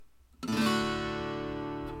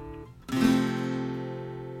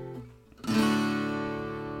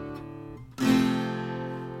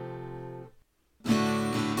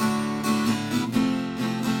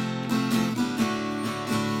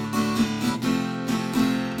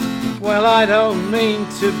Well, I don't mean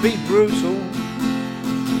to be brutal,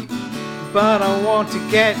 but I want to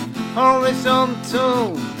get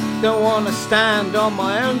horizontal. Don't want to stand on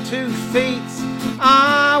my own 2 feet.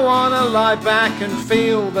 I want to lie back and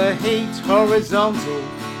feel the heat. Horizontal.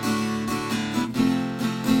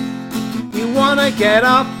 You want to get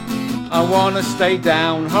up, I want to stay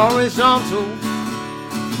down. Horizontal.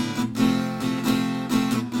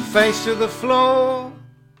 Face to the floor,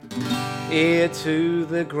 ear to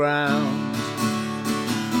the ground.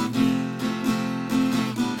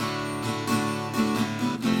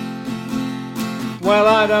 Well,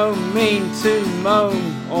 I don't mean to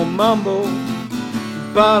moan or mumble,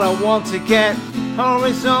 but I want to get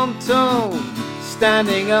horizontal.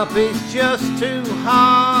 Standing up is just too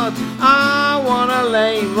hard. I want to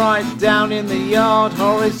lay right down in the yard.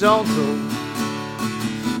 Horizontal.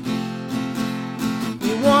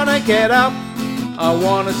 You want to get up, I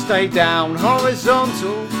want to stay down.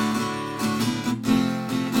 Horizontal.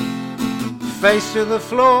 Face to the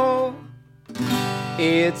floor,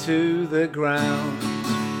 ear to the ground.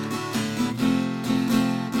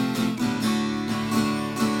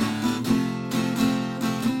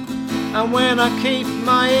 And when I keep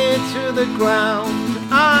my ear to the ground,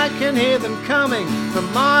 I can hear them coming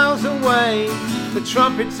from miles away. The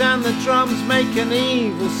trumpets and the drums make an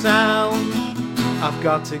evil sound. I've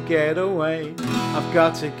got to get away, I've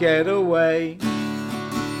got to get away.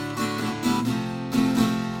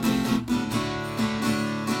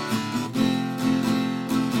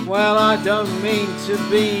 Well, I don't mean to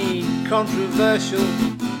be controversial,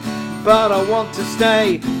 but I want to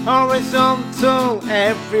stay horizontal.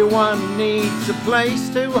 Everyone needs a place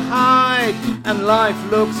to hide, and life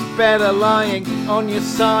looks better lying on your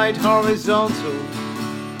side. Horizontal.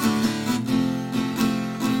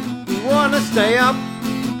 You want to stay up,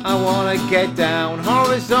 I want to get down.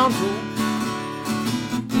 Horizontal.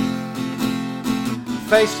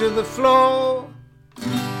 Face to the floor,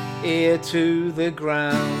 ear to the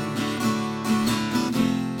ground.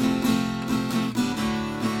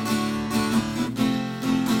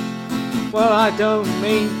 Well, I don't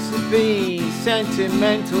mean to be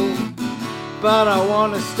sentimental, but I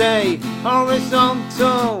want to stay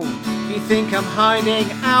horizontal. You think I'm hiding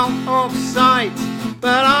out of sight,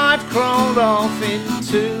 but I've crawled off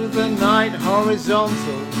into the night.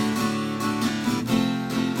 Horizontal.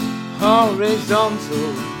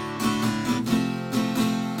 Horizontal.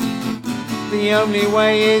 The only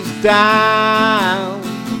way is down.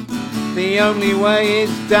 The only way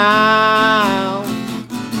is down.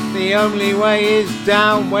 The only way is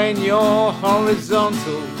down when you're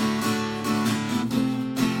horizontal.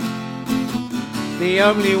 The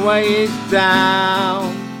only way is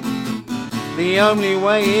down. The only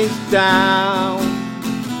way is down.